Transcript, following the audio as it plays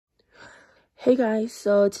Hey guys,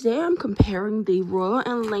 so today I'm comparing the Royal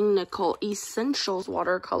and Langnickel Essentials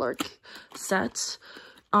watercolor sets.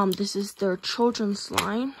 This is their children's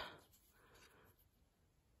line,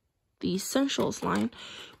 the Essentials line,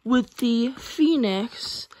 with the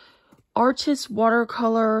Phoenix Artist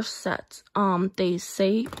watercolor set. They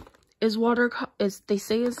say is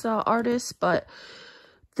artist, but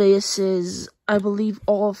this is, I believe,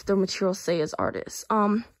 all of their materials say is artist.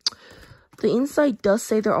 The inside does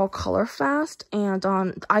say they're all color fast, and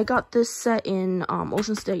I got this set in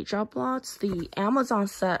Ocean State job lots. The Amazon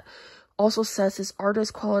set also says it's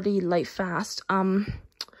artist quality, light fast.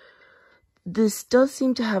 This does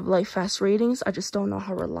seem to have light fast ratings. I just don't know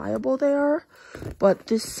how reliable they are. But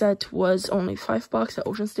this set was only $5 at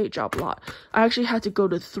Ocean State job lot. I actually had to go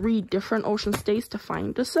to 3 different Ocean States to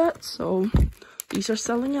find the set, so these are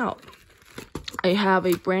selling out. I have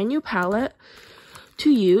a brand new palette to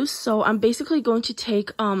use, so I'm basically going to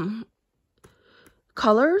take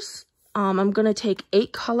colors. I'm gonna take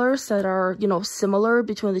 8 colors that are, you know, similar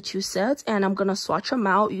between the two sets, and I'm gonna swatch them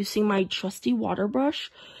out using my trusty water brush.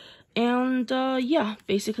 And yeah,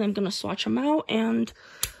 basically I'm gonna swatch them out and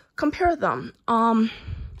compare them.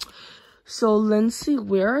 So Lindsay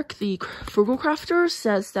Wyrick, the Frugal Crafter,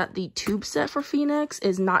 says that the tube set for Phoenix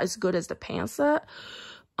is not as good as the pan set.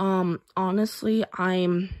 Honestly,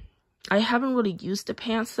 I haven't really used the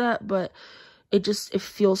pan set, but it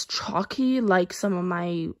feels chalky like some of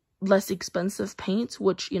my less expensive paints,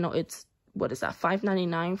 which, you know, it's, what is that,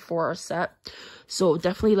 $5.99 for a set, so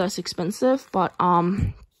definitely less expensive. But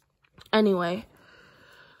anyway,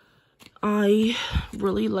 I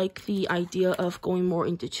really like the idea of going more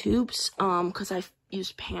into tubes, because I've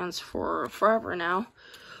used pans for forever now,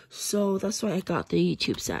 so that's why I got the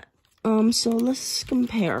tube set. So let's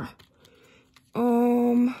compare.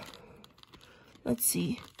 Let's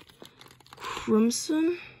see.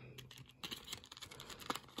 Crimson.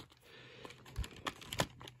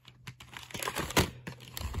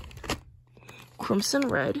 Crimson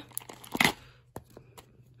red.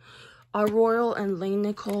 Our Royal and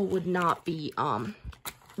Langnickel would not be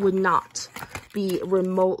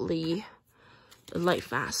remotely light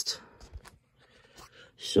fast.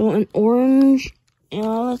 So an orange,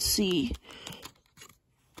 let's see.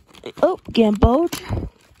 Oh, Gamboge.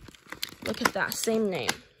 Look at that, same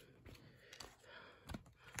name.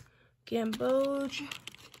 Gamboge.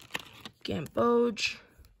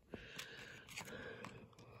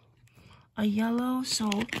 A yellow, so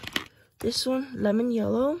this one, lemon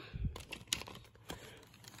yellow.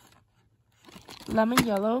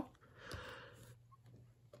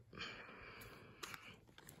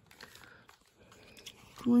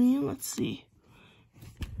 Green, let's see.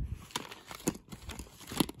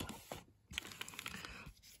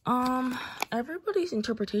 Everybody's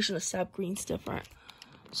interpretation of sap green's different,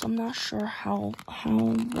 so I'm not sure how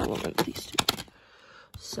relevant these two are.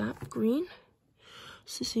 Sap green.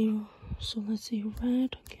 So let's see,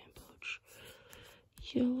 red, Gamboge,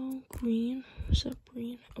 yellow, green, sap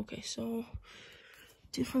green. Okay, so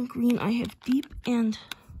different green. I have deep and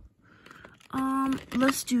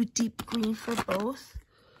let's do deep green for both.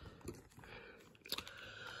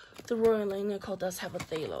 The Royal and Langnickel does have a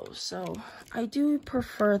phthalo, so I do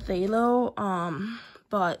prefer phthalo,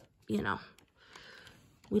 but, you know,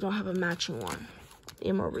 we don't have a matching one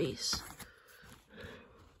in Maurice.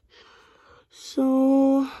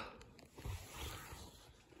 So,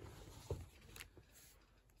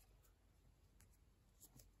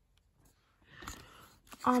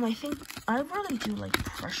 I think I really do like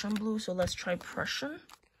Prussian blue, so let's try Prussian.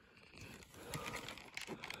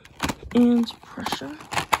 And Prussian.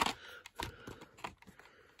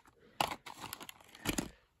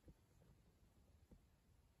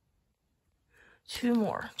 Two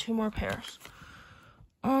more pairs.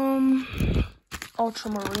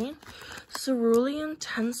 Ultramarine. Cerulean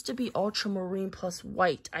tends to be ultramarine plus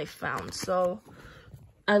white, I found. So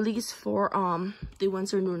at least for the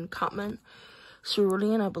Winsor Newton Cotman,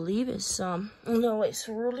 cerulean I believe is no wait,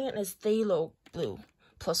 cerulean is phthalo blue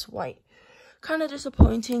plus white. Kind of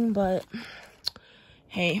disappointing, but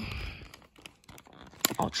hey,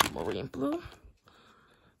 ultramarine blue.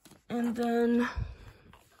 And then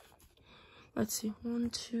let's see, 1,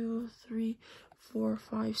 2, 3, 4,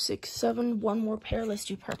 5, 6, 7. One more pair. Let's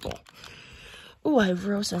do purple. Oh, I have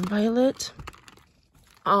rose and violet.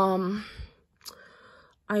 I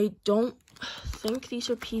don't think these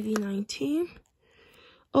are PV19.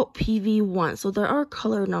 Oh, PV1. So there are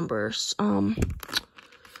color numbers.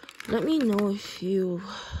 Let me know if you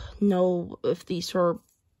know if these are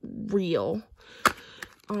real.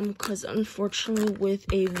 Because unfortunately with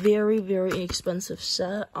a very, very expensive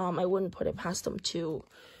set, I wouldn't put it past them to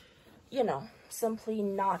you know, simply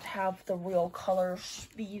not have the real colors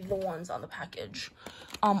be the ones on the package.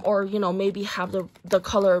 Or, you know, maybe have the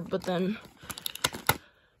color, but then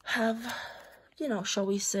have, you know, shall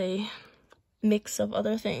we say, mix of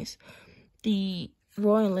other things. The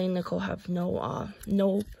Royal and Langnickel have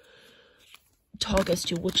no talk as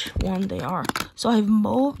to which one they are. So I have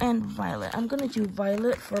mauve and violet. I'm gonna do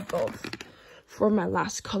violet for both, for my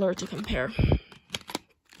last color to compare.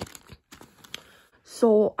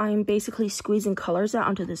 So I'm basically squeezing colors out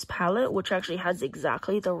onto this palette, which actually has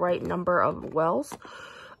exactly the right number of wells.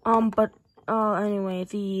 Anyway,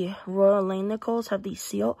 the Royal Langnickels have these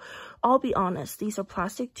seal. I'll be honest, these are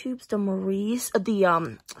plastic tubes. The Maurice,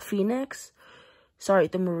 the Phoenix, sorry,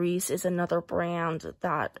 the Maurice is another brand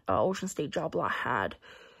that Ocean State Job Lot had.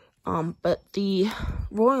 But the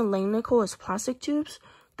Royal and Langnickel is plastic tubes.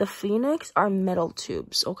 The Phoenix are metal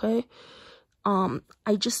tubes, okay?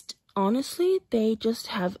 Honestly, they just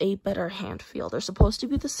have a better hand feel. They're supposed to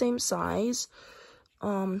be the same size.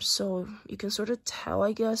 So you can sort of tell,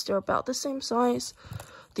 I guess, they're about the same size.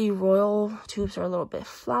 The Royal tubes are a little bit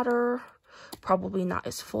flatter, probably not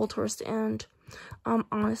as full towards the end.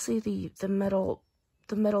 Honestly, the metal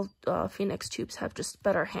Phoenix tubes have just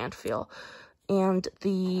better hand feel. And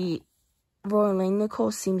the Royal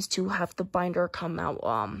Langnickel seems to have the binder come out,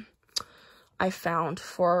 I found,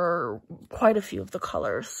 for quite a few of the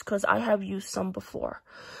colors, because I have used some before.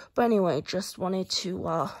 But anyway, just wanted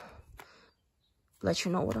to let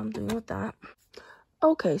you know what I'm doing with that.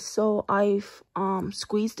 Okay, so I've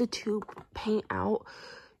squeezed the tube paint out.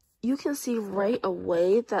 You can see right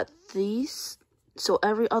away that these, so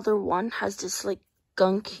every other one has this like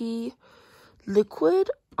gunky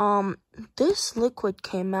liquid. This liquid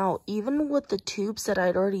came out even with the tubes that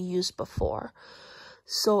I'd already used before.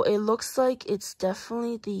 So it looks like it's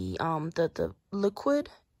definitely the liquid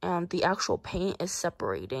and the actual paint is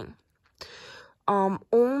separating.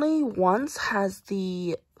 Only once has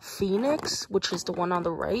the Phoenix, which is the one on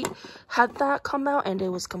the right, had that come out, and it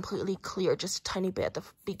was completely clear, just a tiny bit at the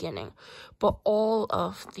beginning. But all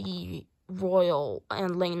of the Royal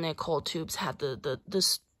and Langnickel tubes had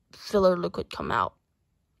this filler liquid come out.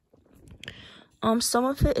 Some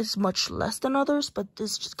of it is much less than others, but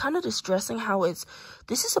it's just kind of distressing how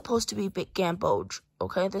this is supposed to be big gamboge,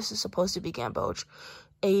 okay? This is supposed to be gamboge.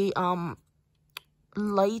 A,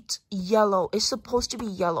 light yellow. It's supposed to be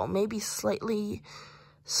yellow, maybe slightly,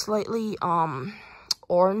 orangey,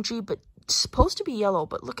 but it's supposed to be yellow,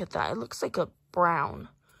 but look at that. It looks like a brown.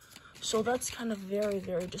 So that's kind of very,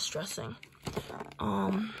 very distressing.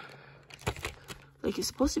 Like, it's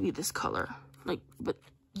supposed to be this color. Like, but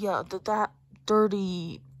yeah, that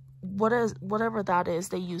dirty, whatever that is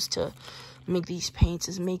they used to make these paints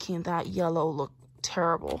is making that yellow look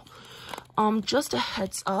terrible. Just a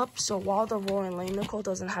heads up, so while the Royal and Langnickel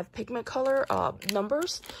doesn't have pigment color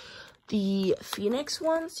numbers, the Phoenix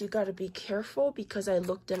ones, you gotta be careful because I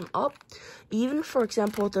looked them up. Even, for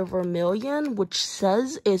example, the vermilion, which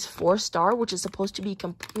says is 4-star, which is supposed to be,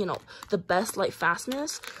 you know, the best light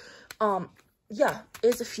fastness, yeah,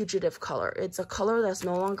 it's a fugitive color. It's a color that's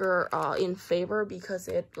no longer in favor because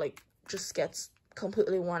it, like, just gets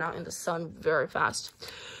completely worn out in the sun very fast.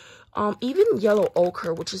 Even yellow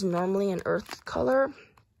ochre, which is normally an earth color,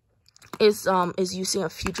 is using a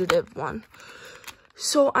fugitive one.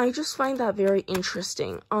 So I just find that very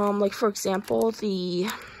interesting. Like, for example, the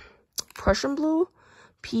Prussian blue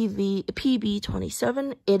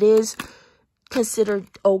PB27, it is considered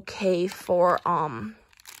okay for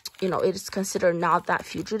you know, it is considered not that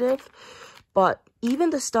fugitive, but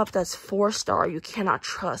even the stuff that's 4-star, you cannot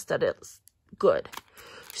trust that it's good.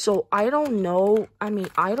 So I don't know, I mean,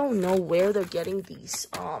 I don't know where they're getting these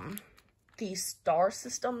star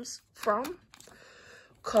systems from,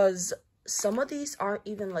 because some of these aren't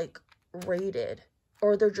even, like, rated,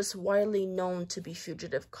 or they're just widely known to be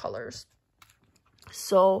fugitive colors.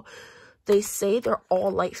 So they say they're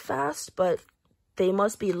all light fast, but they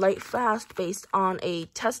must be light fast based on a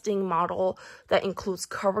testing model that includes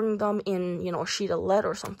covering them in, you know, a sheet of lead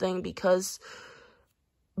or something, because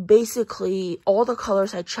basically all the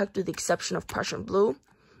colors I checked, with the exception of Prussian blue,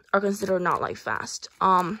 are considered not light fast.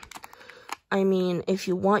 I mean, if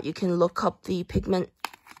you want, you can look up the pigment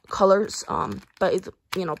colors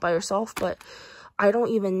by yourself, but I don't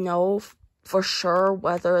even know for sure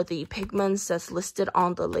whether the pigments that's listed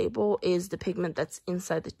on the label is the pigment that's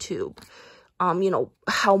inside the tube. You know,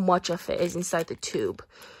 how much of it is inside the tube.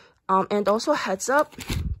 And also, heads up,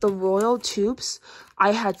 the Royal tubes,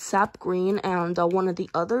 I had sap green and one of the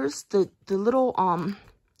others, the little,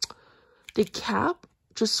 the cap,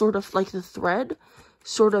 just sort of like the thread,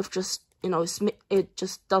 sort of just you know, it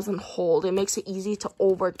just doesn't hold. It makes it easy to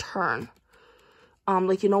overturn.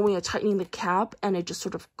 Like, you know, when you're tightening the cap and it just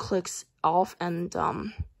sort of clicks off and,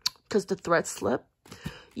 because the threads slip.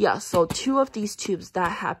 Yeah, so 2 of these tubes,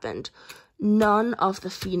 that happened. None of the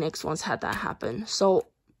Phoenix ones had that happen. So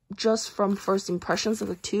just from first impressions of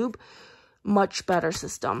the tube, much better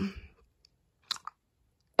system.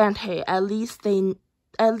 And hey, at least they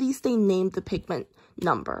named the pigment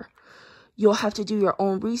number. You'll have to do your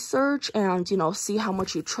own research and, you know, see how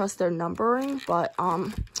much you trust their numbering, but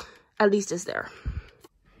at least it's there.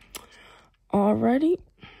 Alrighty.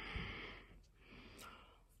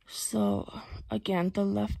 So again, the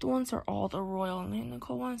left ones are all the Royal and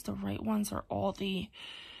Langnickel ones. The right ones are all the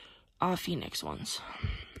Phoenix ones.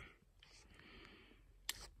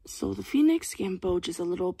 So the Phoenix gamboge is a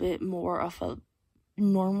little bit more of a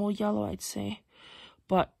normal yellow, I'd say.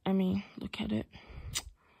 But I mean, look at it.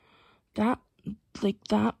 That, like,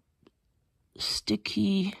 that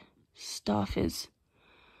sticky stuff is,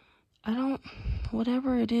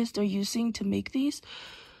 whatever it is they're using to make these,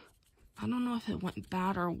 I don't know if it went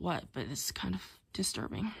bad or what, but it's kind of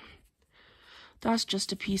disturbing. That's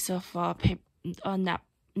just a piece of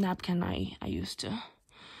napkin I used to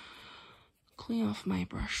clean off my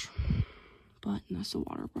brush, but that's a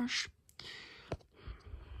water brush.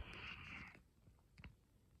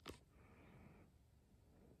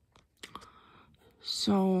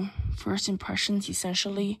 So first impressions,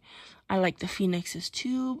 essentially, I like the Phoenix's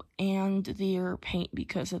tube and their paint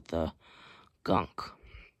because of the gunk.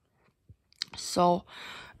 So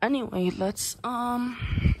anyway, let's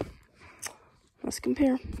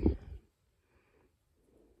compare.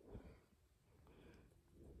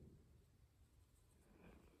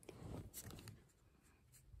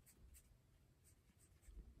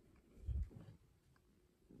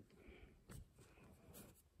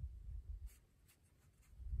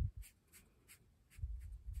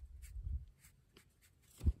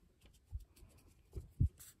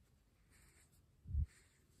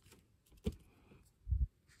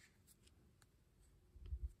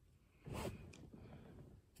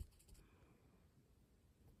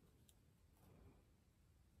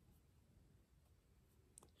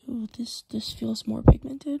 Ooh, this feels more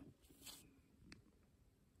pigmented.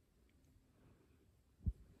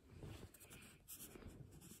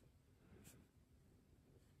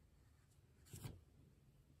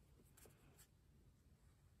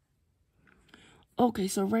 Okay,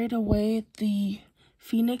 so right away, the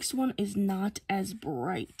Phoenix one is not as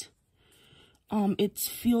bright. It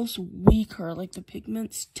feels weaker, like the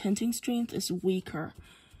pigment's tinting strength is weaker.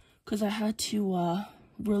 Because I had to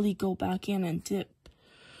really go back in and dip.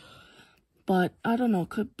 But I don't know,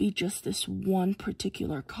 could be just this one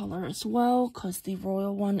particular color as well, because the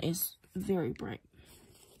Royal one is very bright.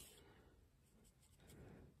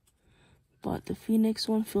 But the Phoenix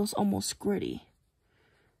one feels almost gritty.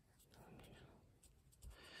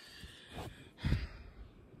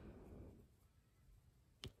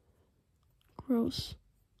 Gross.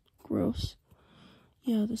 Gross.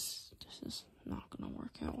 Yeah, this is not gonna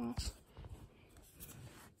work out well.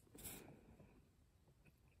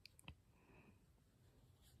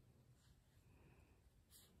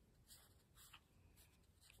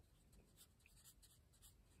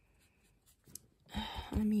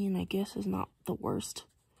 I mean, I guess it's not the worst.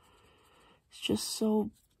 It's just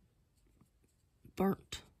so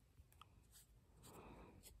burnt.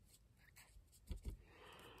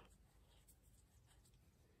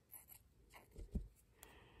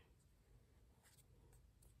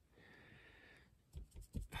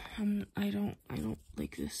 I don't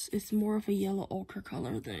like this. It's more of a yellow ochre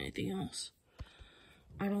color than anything else.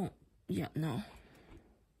 No.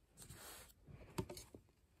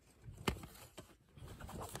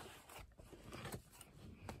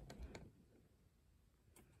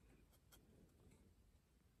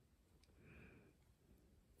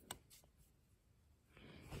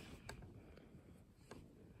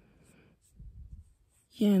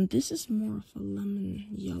 Yeah, and this is more of a lemon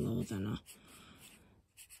yellow than a...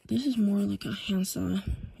 This is more like a Hansa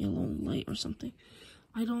yellow light or something.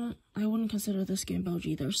 I wouldn't consider this gamboge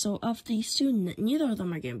either. So of these two, neither of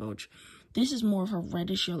them are gamboge. This is more of a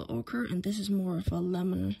reddish yellow ochre, and this is more of a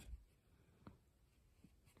lemon.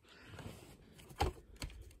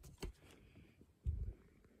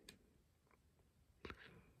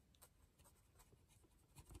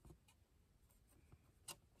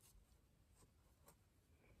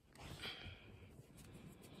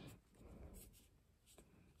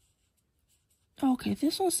 Okay,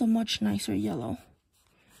 this one's a much nicer yellow.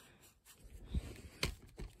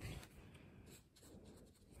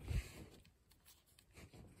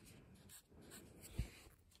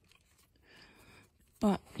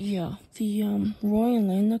 Yeah, the Royal and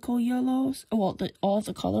Langnickel yellows, well, all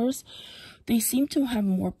the colors, they seem to have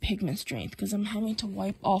more pigment strength because I'm having to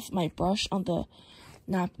wipe off my brush on the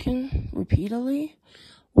napkin repeatedly,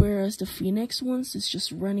 whereas the Phoenix ones is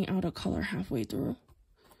just running out of color halfway through.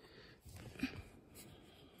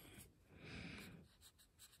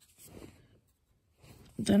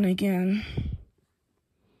 Then again,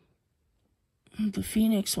 the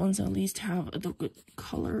Phoenix ones at least have the good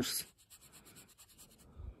colors.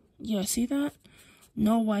 Yeah, see that?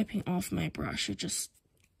 No wiping off my brush. It just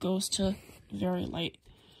goes to very light.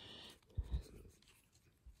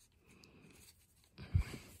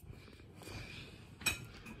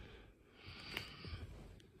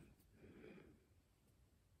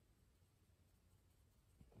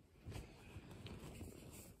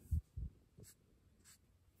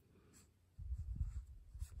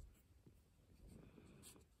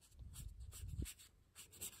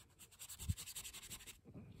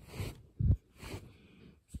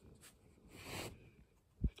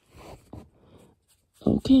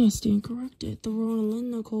 Okay, I stand corrected. The Royal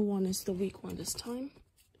and Langnickel one is the weak one this time.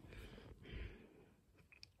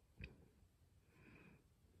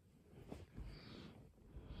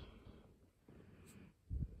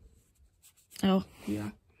 Oh, yeah.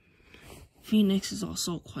 Phoenix is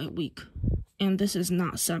also quite weak. And this is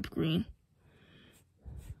not sap green.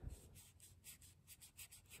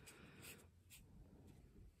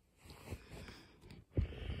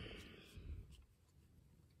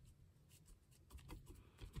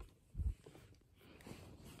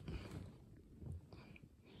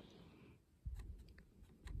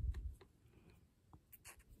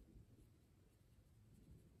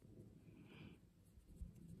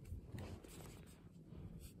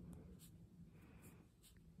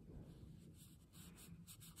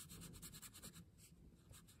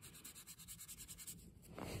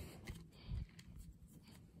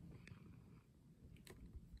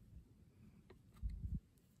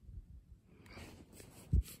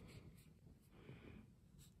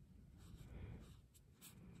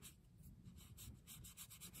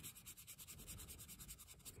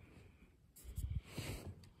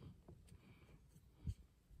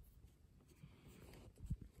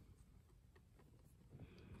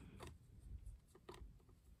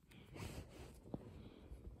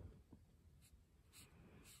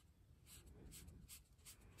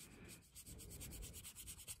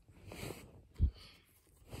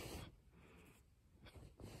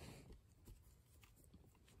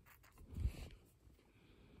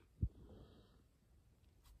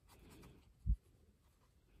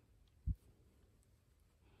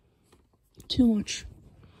 Too much.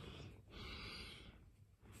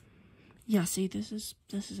 Yeah, see, this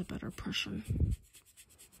is a better Prussian.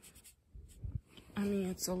 I mean,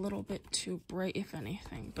 it's a little bit too bright, if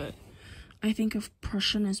anything, but I think of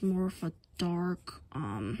Prussian as more of a dark,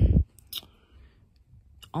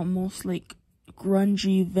 almost like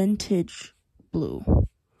grungy vintage blue.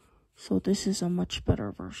 So this is a much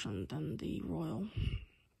better version than the Royal.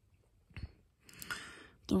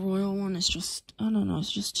 The Royal one is just, I don't know, it's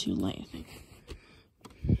just too light, I think.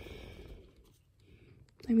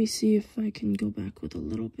 Let me see if I can go back with a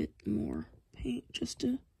little bit more paint just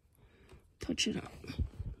to touch it up.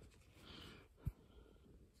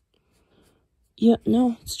 Yeah,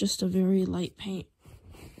 no, it's just a very light paint.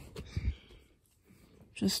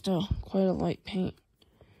 Just quite a light paint.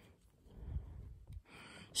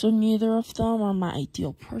 So neither of them are my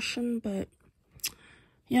ideal Prussian, but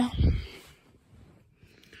yeah.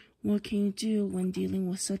 What can you do when dealing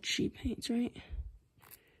with such cheap paints, right?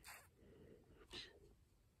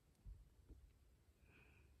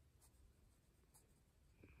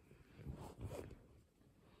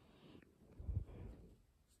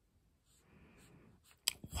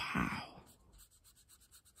 Wow.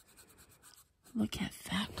 Look at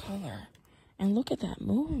that color. And look at that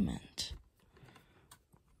movement.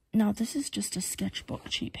 Now, this is just a sketchbook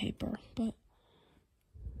cheap paper, but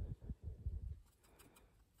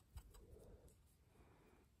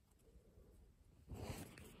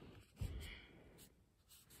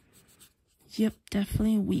yep,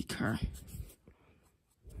 definitely weaker.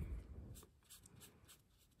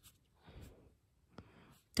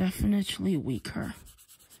 Definitely weaker.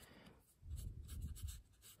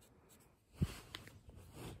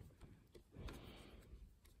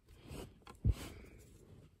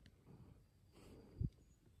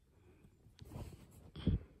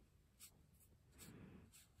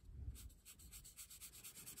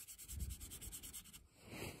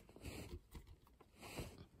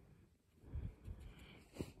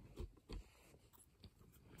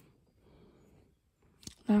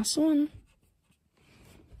 Last one.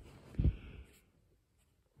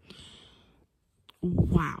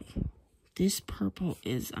 This purple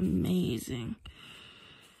is amazing.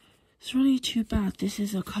 It's really too bad this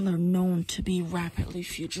is a color known to be rapidly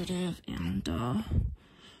fugitive and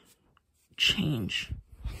change.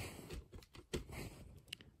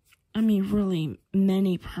 I mean, really,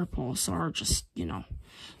 many purples are just, you know,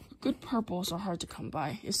 good purples are hard to come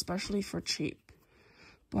by, especially for cheap.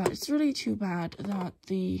 But it's really too bad that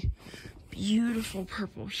the beautiful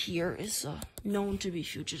purple here is known to be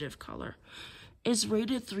fugitive color. It's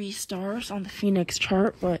rated 3 stars on the Phoenix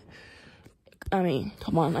chart, but I mean,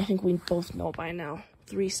 come on, I think we both know by now.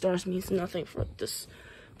 3 stars means nothing for this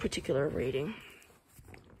particular rating.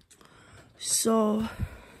 So,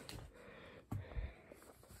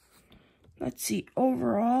 let's see,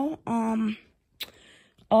 overall,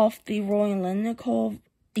 of the Royal and Langnickel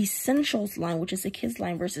Essentials line, which is the kids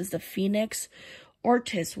line, versus the Phoenix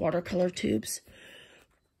Artist watercolor tubes.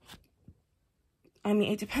 I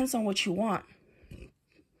mean, it depends on what you want.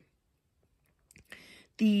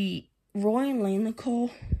 The Royal and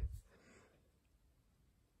Langnickel.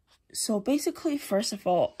 So basically, first of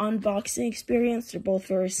all, unboxing experience, they're both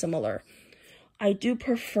very similar. I do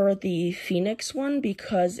prefer the Phoenix one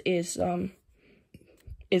because it's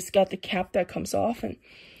got the cap that comes off, and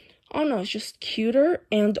I don't know, it's just cuter,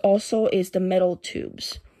 and also is the metal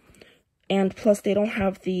tubes. And plus they don't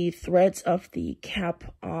have the threads of the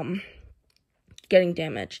cap getting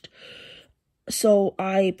damaged. So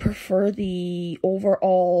I prefer the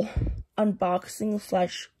overall unboxing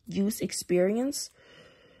 / use experience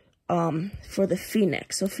for the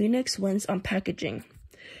Phoenix. So Phoenix wins on packaging.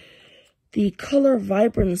 The color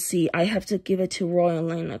vibrancy, I have to give it to Royal and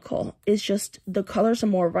Langnickel. It's just the colors are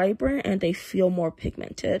more vibrant and they feel more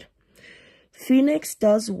pigmented. Phoenix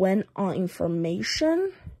does win on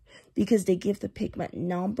information because they give the pigment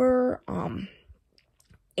number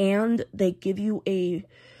and they give you a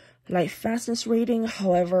light fastness rating.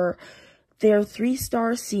 However, their 3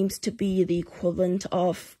 stars seems to be the equivalent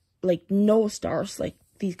of like no stars. Like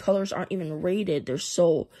these colors aren't even rated, they're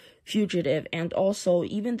so fugitive. And also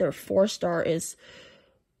even their 4-star is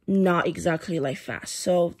not exactly light fast.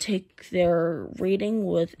 So take their rating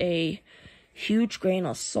with a huge grain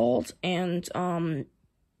of salt, and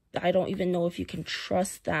I don't even know if you can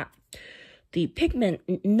trust that the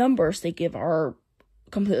pigment numbers they give are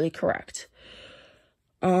completely correct.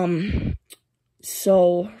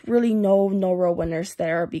 So really no real winners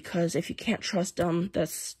there, because if you can't trust them,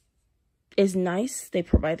 that's is nice, they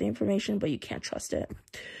provide the information, but you can't trust it.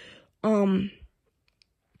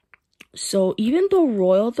 So even though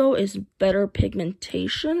Royal though is better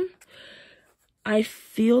pigmentation, I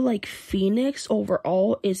feel like Phoenix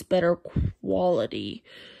overall is better quality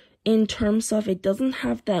in terms of it doesn't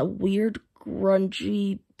have that weird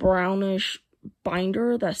grungy brownish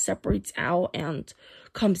binder that separates out and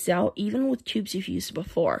comes out even with tubes you've used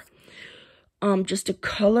before. Just the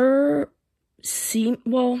color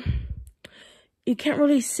well, you can't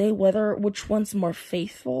really say which one's more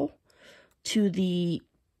faithful to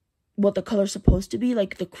what the color's supposed to be.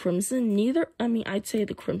 Like the crimson, I'd say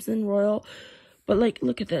the crimson Royal, but like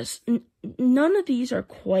look at this, none of these are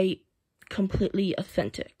quite completely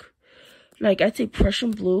authentic. Like I'd say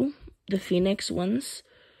Prussian blue, the Phoenix ones,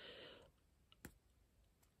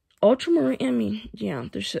 ultramarine, yeah,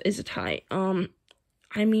 there is a tie. I'll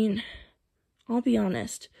be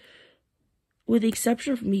honest, with the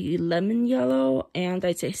exception of maybe lemon yellow and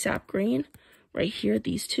I'd say sap green, right here,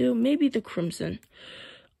 these two, maybe the crimson.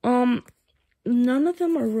 None of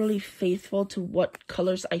them are really faithful to what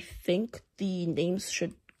colors I think the names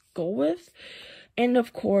should go with. And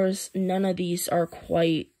of course, none of these are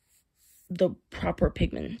quite the proper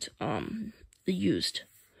pigment used.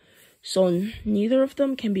 So neither of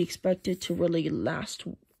them can be expected to really last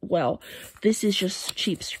well. This is just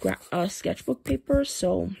cheap sketchbook paper,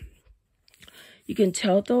 so you can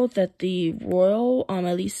tell though that the Royal,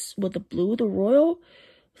 at least with the blue, the Royal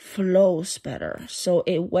flows better. So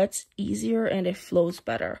it wets easier and it flows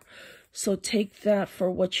better. So take that for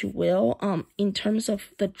what you will. In terms of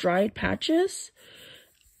the dried patches,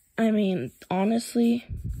 honestly,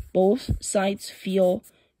 both sides feel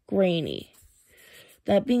grainy.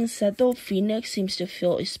 That being said though, Phoenix seems to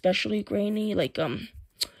feel especially grainy, like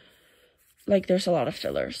there's a lot of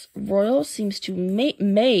fillers. Royal seems to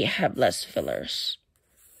may have less fillers.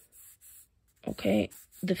 Okay,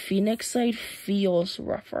 the Phoenix side feels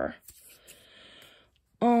rougher.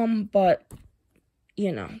 But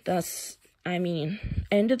you know, that's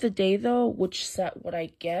end of the day though, which set would I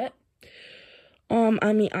get?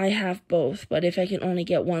 I have both, but if I can only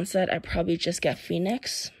get one set, I'd probably just get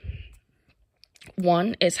Phoenix.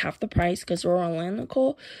 One is half the price because Royal and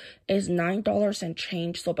Langnickel is $9 and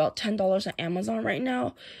change, so about $10 on Amazon right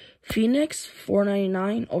now. Phoenix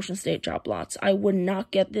 $4.99, Ocean State Job Lots. I would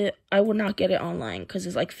not get it online because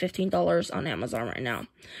it's like $15 on Amazon right now.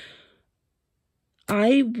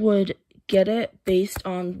 I would get it based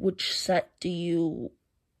on which set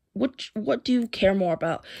what do you care more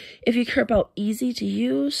about? If you care about easy to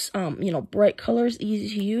use, bright colors,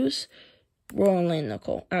 easy to use, Royal and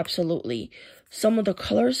Langnickel, absolutely. Some of the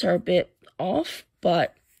colors are a bit off,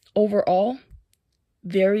 but overall,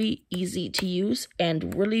 very easy to use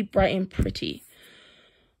and really bright and pretty.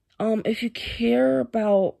 If you care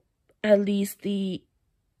about at least the,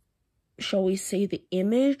 shall we say, the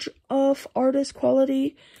image of artist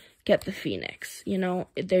quality, get the Phoenix.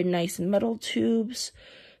 They're nice metal tubes.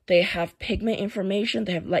 They have pigment information.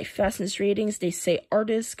 They have light fastness ratings. They say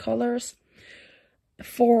artist colors.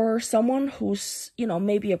 For someone who's,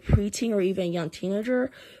 maybe a preteen or even a young teenager,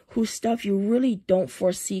 whose stuff you really don't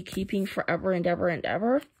foresee keeping forever and ever and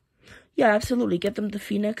ever, yeah, absolutely. Get them the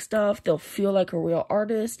Phoenix stuff. They'll feel like a real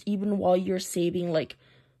artist, even while you're saving like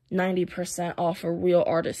 90% off a real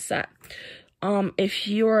artist set. If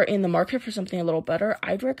you're in the market for something a little better,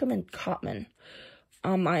 I'd recommend Cotman.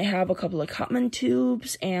 I have a couple of Cotman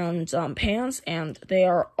tubes and pans, and they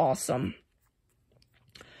are awesome.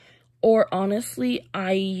 Or honestly,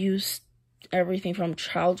 I use everything from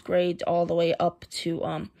child grade all the way up to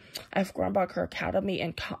F. Grumbacher Academy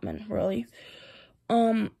and Cotman, really.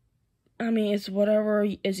 It's whatever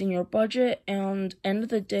is in your budget, and end of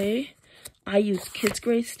the day, I use kids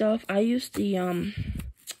grade stuff. I use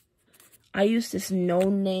this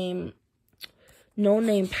no-name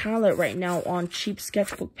palette right now on cheap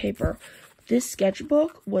sketchbook paper. This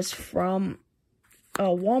sketchbook was from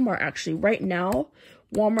Walmart, actually. Right now,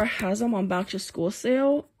 Walmart has them on back to school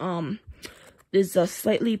sale. There's a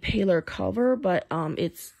slightly paler cover, but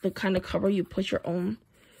it's the kind of cover you put your own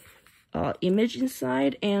image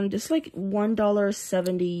inside, and it's like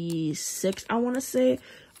 $1.76, I want to say,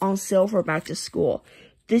 on sale for back to school.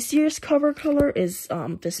 This year's cover color is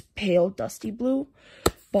this pale dusty blue,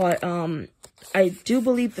 but I do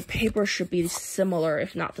believe the paper should be similar,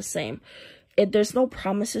 if not the same. There's no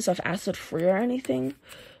promises of acid free or anything.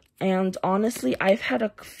 And honestly, I've had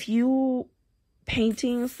a few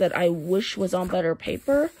paintings that I wish was on better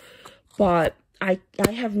paper, but I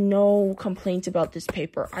have no complaints about this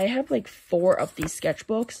paper. I have like 4 of these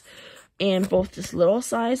sketchbooks in both this little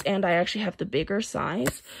size, and I actually have the bigger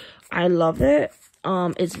size. I love it.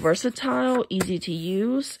 It's versatile, easy to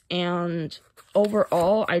use, and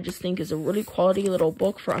overall, I just think it's a really quality little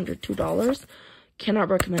book for under $2. Cannot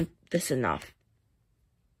recommend this enough.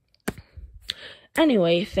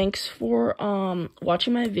 Anyway, thanks for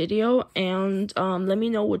watching my video, and let me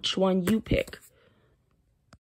know which one you pick.